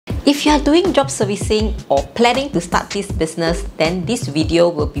If you are doing job servicing or planning to start this business, then this video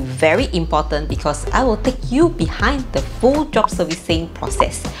will be very important because I will take you behind the full job servicing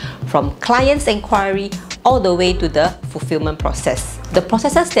process, from client's inquiry all the way to the fulfillment process. The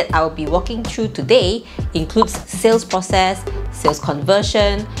processes that I will be walking through today includes sales process, sales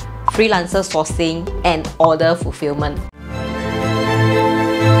conversion, freelancer sourcing, and order fulfillment.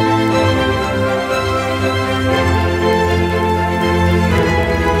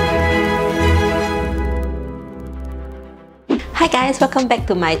 Hi guys, welcome back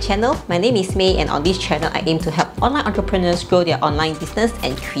to my channel. My name is May, and on this channel I aim to help online entrepreneurs grow their online business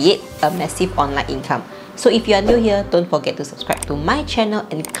and create a massive online income. So if you are new here, don't forget to subscribe to my channel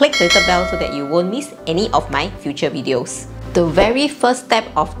and click the little bell so that you won't miss any of my future videos. The very first step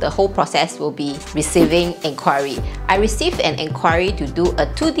of the whole process will be receiving inquiry. I received an inquiry to do a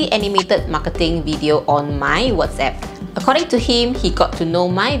 2D animated marketing video on my WhatsApp. According to him, he got to know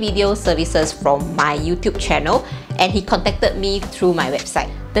my video services from my YouTube channel and he contacted me through my website.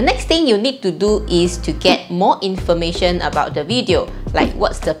 The next thing you need to do is to get more information about the video, like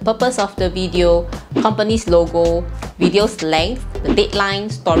what's the purpose of the video, company's logo, video's length, the deadline,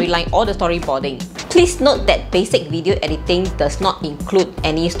 storyline, or the storyboarding. Please note that basic video editing does not include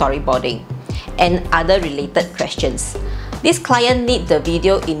any storyboarding and other related questions. This client needs the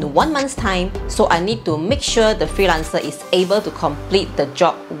video in 1 month's time, so I need to make sure the freelancer is able to complete the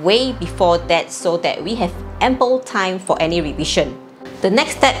job way before that so that we have ample time for any revision. The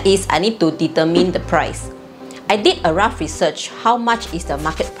next step is I need to determine the price. I did a rough research how much is the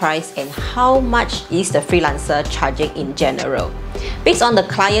market price and how much is the freelancer charging in general. Based on the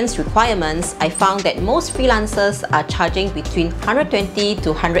client's requirements, I found that most freelancers are charging between $120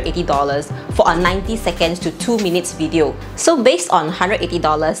 to $180 for a 90 seconds to 2 minutes video. So based on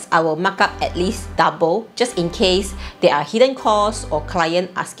 $180, I will mark up at least double just in case there are hidden costs or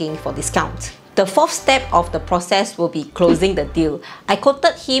client asking for discount. The fourth step of the process will be closing the deal. I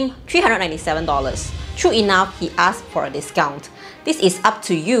quoted him $397. True enough, he asked for a discount. This is up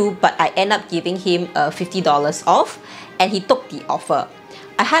to you, but I end up giving him $50 off and he took the offer.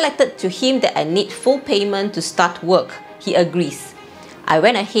 I highlighted to him that I need full payment to start work. He agrees. I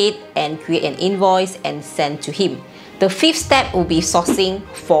went ahead and create an invoice and sent to him. The fifth step will be sourcing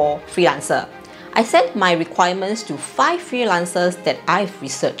for freelancer. I sent my requirements to 5 freelancers that I've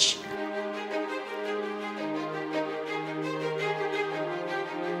researched.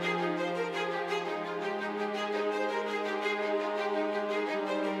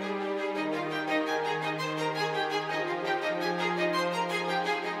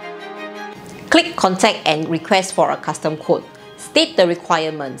 Click contact and request for a custom quote. State the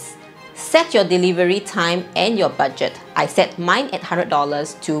requirements. Set your delivery time and your budget. I set mine at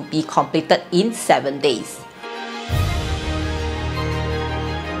 $100 to be completed in 7 days.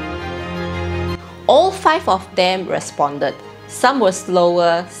 All 5 of them responded. Some were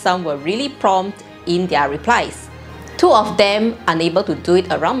slower, some were really prompt in their replies. 2 of them unable to do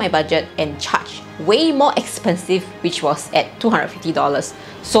it around my budget and charged way more expensive, which was at $250,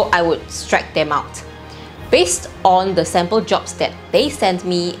 so I would strike them out. Based on the sample jobs that they sent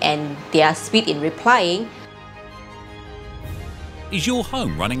me and their speed in replying. Is your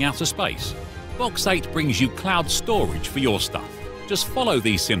home running out of space? Box 8 brings you cloud storage for your stuff. Just follow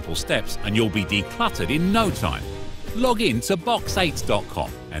these simple steps and you'll be decluttered in no time. Log in to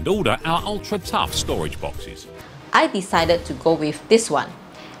box8.com and order our ultra tough storage boxes. I decided to go with this one.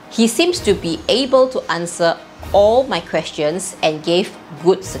 He seems to be able to answer all my questions and gave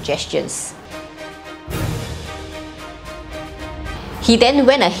good suggestions. He then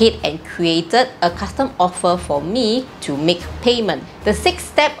went ahead and created a custom offer for me to make payment. The 6th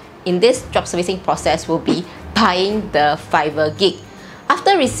step in this job servicing process will be buying the Fiverr gig.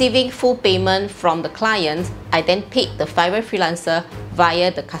 After receiving full payment from the client, I then paid the Fiverr freelancer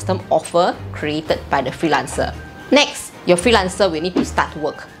via the custom offer created by the freelancer. Next, your freelancer will need to start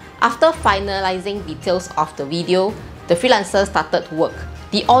work. After finalizing details of the video, the freelancer started work.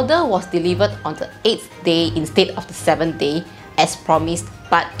 The order was delivered on the 8th day instead of the 7th day as promised,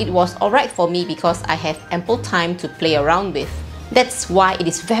 but it was alright for me because I have ample time to play around with. That's why it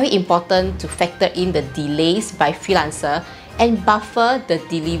is very important to factor in the delays by freelancer and buffer the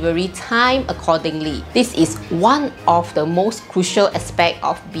delivery time accordingly. This is one of the most crucial aspects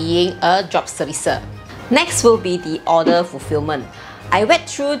of being a job servicer. Next will be the order fulfillment. I read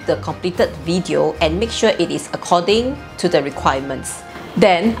through the completed video and make sure it is according to the requirements.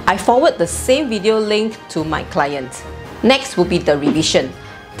 Then, I forward the same video link to my client. Next will be the revision.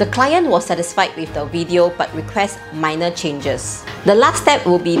 The client was satisfied with the video but requests minor changes. The last step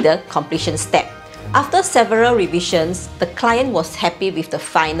will be the completion step. After several revisions, the client was happy with the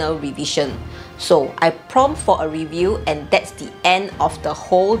final revision. So I prompt for a review, and that's the end of the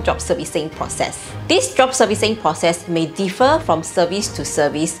whole job servicing process. This job servicing process may differ from service to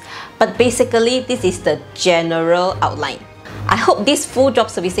service, but basically this is the general outline. I hope this full job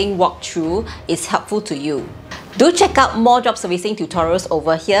servicing walkthrough is helpful to you. Do check out more job servicing tutorials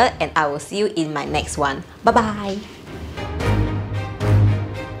over here, and I will see you in my next one. Bye bye!